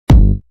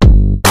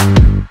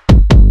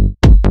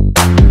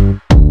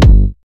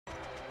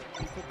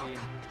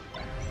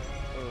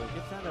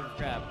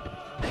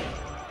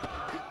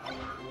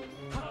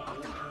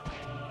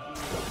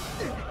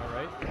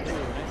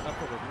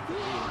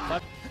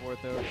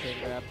take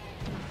grab.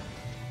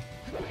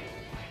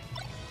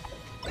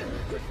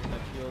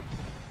 That shield.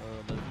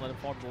 Doesn't let him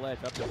fall to the ledge.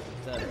 Up there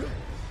instead.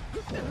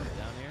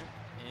 Down here.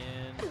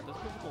 And doesn't go to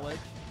the ledge.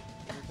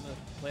 We're going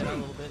to play it out a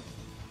little bit.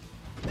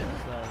 So,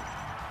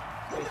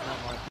 space not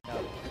marked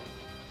out.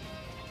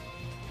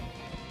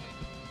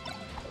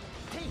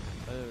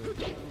 Oh,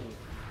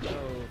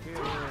 here.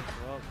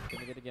 Well,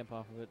 gonna get a gimp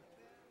off of it.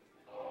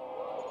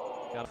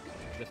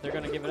 If they're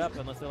gonna give it up,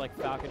 unless they're like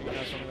Falcon,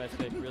 something that's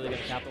really gonna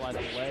capitalize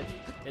on the ledge,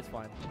 it's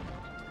fine.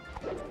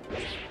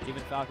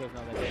 Even Falco's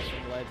not gonna take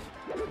from the ledge.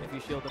 If you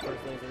shield the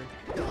first laser.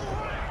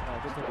 Oh,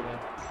 good take away.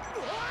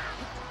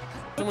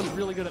 Someone's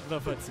really good at the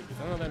footsies.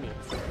 I don't know what that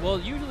means. Well,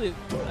 usually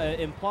it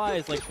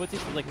implies like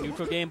footsies is like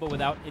neutral game, but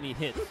without any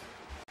hits.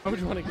 Why would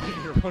you want to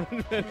give your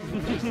opponent that?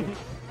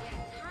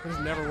 It's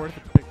never worth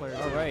it to pick players.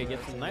 All right,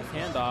 get some nice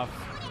handoffs.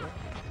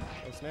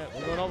 Oh snap!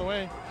 We're going all the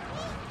way.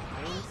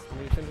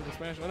 Maybe finish the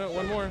smash. Oh no,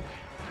 one more.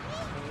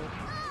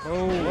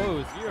 Oh,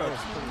 whoa, 0.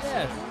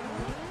 Yes.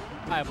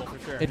 Viable for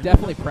sure. It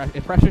definitely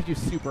pressures you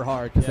super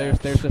hard because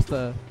there's just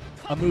a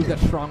move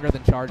that's stronger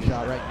than charge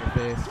shot right in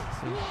your face.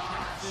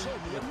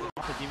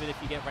 Because even if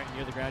you get right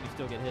near the ground, you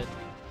still get hit.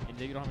 And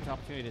you don't have an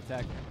opportunity to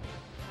attack.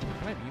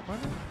 Can I mute one?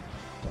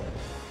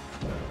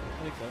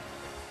 I think so.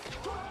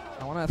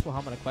 I want to ask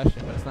Muhammad a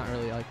question, but it's not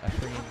really like a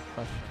stream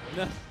question.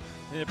 No,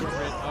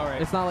 inappropriate. All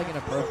right. It's not like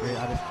inappropriate.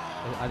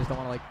 I just don't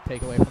want to like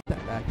take away from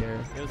that back there.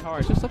 It was hard.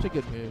 It's just such a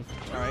good move.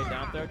 All right,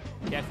 down throw.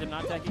 Catch him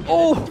not attacking.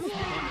 Oh!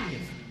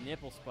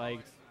 Nipple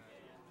spikes.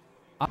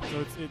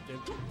 So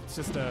it's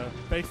just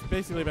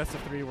basically best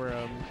of 3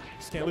 where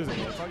just can't lose it.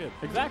 It's all good.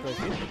 Exactly.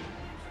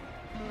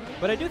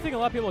 But I do think a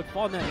lot of people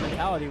fall in that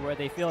mentality where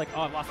they feel like,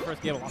 oh, I lost the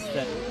first game, I lost the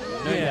set.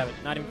 No, you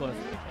haven't. Not even close.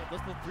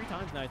 This is 3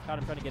 times now. He's caught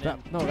him trying to get in.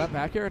 No, that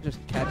back air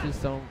just catches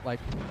so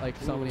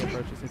so many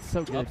approaches. It's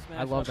so good. Smash,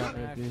 I love that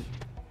move, dude.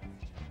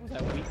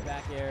 That weak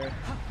back air.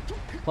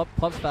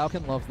 Plub's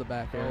Falcon loves the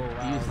back air. Oh,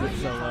 wow. He uses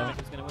it so well.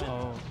 Gonna win.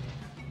 Oh.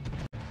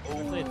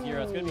 Especially at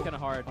 0. It's going to be kind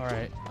of hard. All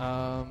right.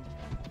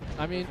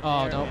 I mean,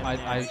 oh no,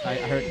 I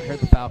heard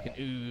the Falcon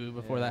ooh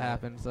before that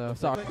happened. So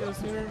sorry.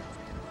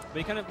 But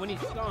he kind of, when he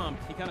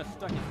stomped, he kind of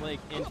stuck his leg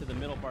into the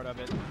middle part of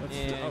it,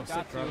 and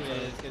Gatsu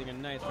is getting a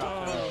nice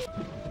drop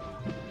shot.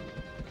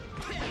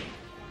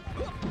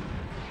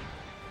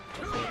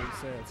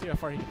 Let's see how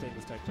far he can take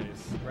this tech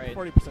chase. Right.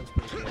 40% is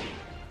pretty good.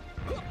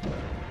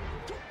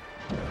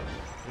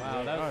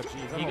 Wow, that was,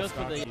 geez, he goes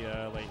for the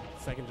like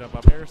second jump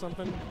up air or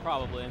something.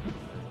 Probably.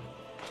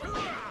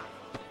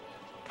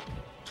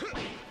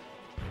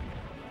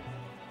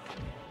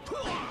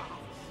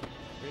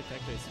 Great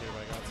tech chase here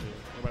by Gatsu.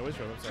 Or by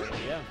Wizro, I'm sorry.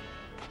 Yeah.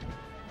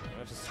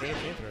 That's just straight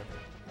up chain throw.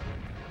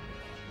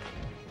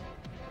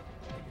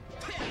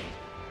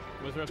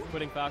 Wizro's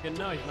quitting Falcon.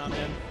 No, he's not,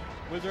 man.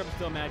 Wizro's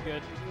still mad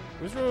good.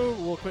 Wizro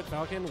will quit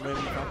Falcon when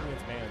Falcon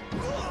gets banned.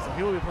 So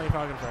he will be playing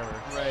Falcon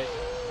forever. Right.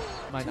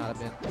 Might not have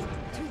been.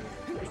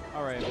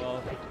 All right,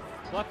 well,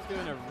 Fluff's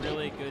doing a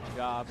really good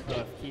job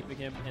of keeping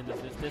him in the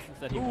distance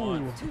that he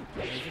wants. And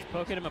he's just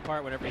poking him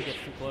apart whenever he gets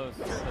too close.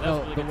 So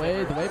No,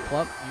 really the way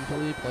Plup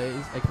usually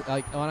plays,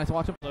 like when I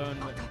watch him.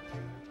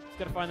 Just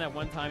gotta find that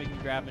one time you can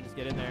grab him and just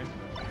get in there.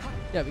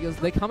 Yeah, because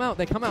they come out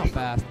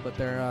fast, but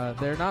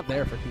they're not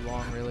there for too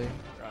long really.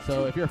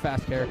 So if you're a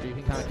fast character, you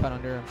can kind of cut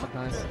under him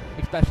sometimes,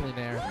 especially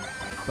Nair.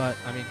 But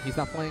I mean, he's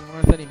not playing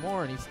North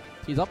anymore, and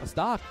he's up a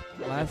stock.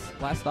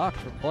 Last stock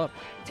for Plup.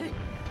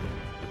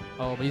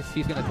 Oh, but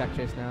he's gonna tech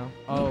chase now.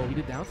 Oh, he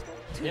did down.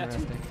 Yeah.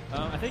 Interesting.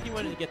 I think he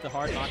wanted to get the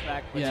hard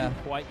knockback, but yeah.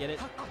 didn't quite get it.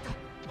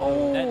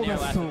 Oh, that Nair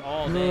that's lasted so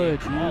all good,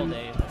 day. dude. All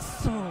day.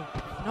 That's so.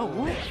 No,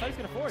 what? I thought he was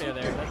gonna forward air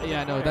there.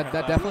 Yeah, no, that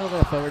definitely was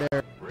a forward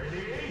air.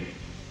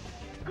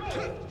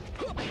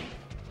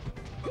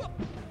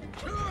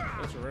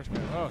 That's reverse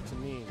man. Oh, to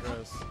me,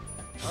 gross.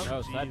 Oh,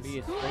 no, so that B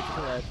is straight to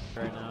the left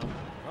right now.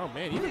 Oh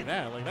man, even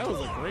that, like that was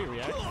a great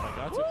reaction by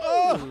Gatsu.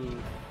 Oh,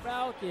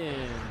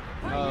 Falcon.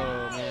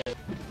 Oh man.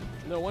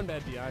 No, one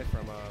bad DI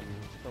from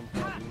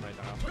Falcon might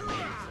die. So.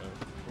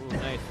 Ooh,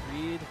 nice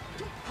read.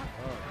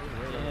 Oh,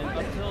 and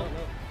up tilt.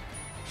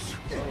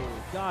 Oh,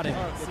 got him. Oh,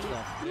 good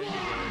stuff.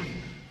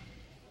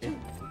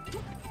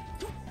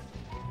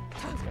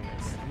 That's kind of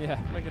nice. Yeah.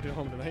 I might get to go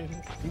home tonight.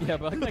 Yeah,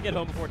 but I'm gonna get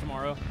home before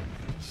tomorrow.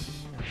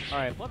 All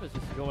right, Fluff is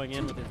just going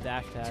in with his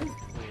dash tag,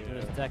 and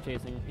his attack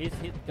chasing.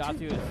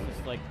 Gatsu is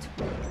just like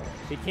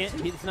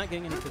he's not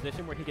getting in a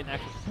position where he can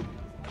actually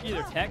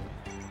either tech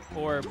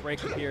or break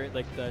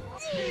the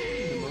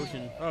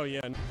motion. Oh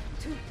yeah.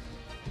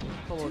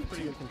 Polo with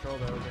pretty good control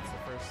though. Gets the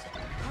first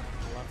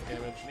lots of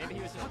damage. Maybe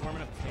he was just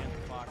warming up his hands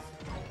with Fox.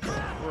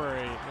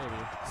 Right,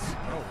 maybe.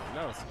 Oh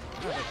no, it's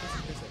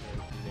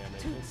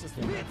just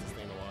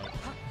insane to watch.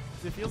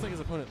 It feels like his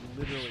opponent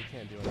literally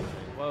can't do anything.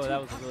 Whoa, that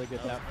was a really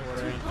good tap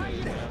forward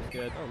range. That was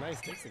good. Oh, nice.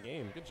 Takes the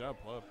game. Good job,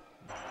 Plub.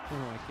 Oh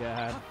my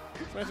god.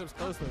 This matchup's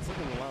close, but it's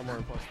looking a lot more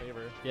in Plub's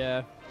favor.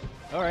 Yeah.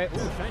 All right.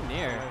 Ooh, shine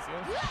Nair. Nice,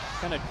 yeah.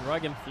 Kind of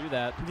drug him through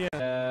that.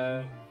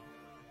 Yeah.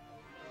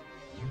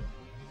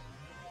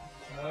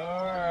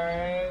 All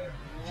right.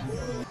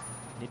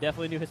 He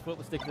definitely knew his foot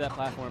would stick to that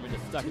platform and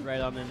just stuck it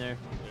right on in there.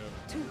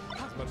 Yeah.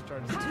 as much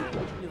charge as he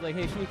can. He's like,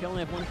 hey, Shneek, I only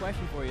have one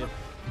question for you.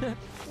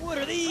 What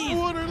are these?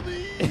 What are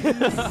these?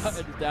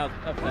 It's down,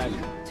 up back.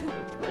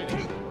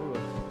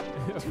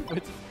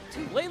 Which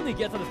blatantly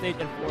gets on the stage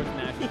and forward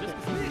smashes just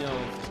because he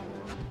knows.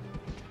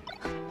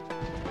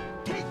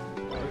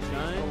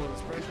 Shine.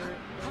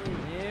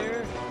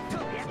 Here.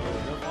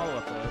 No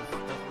follow-up though. That's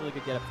a really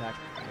good get-up attack.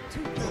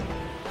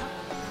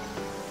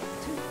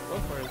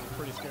 Both players are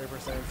pretty scary for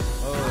saves.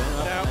 Oh,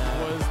 That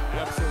was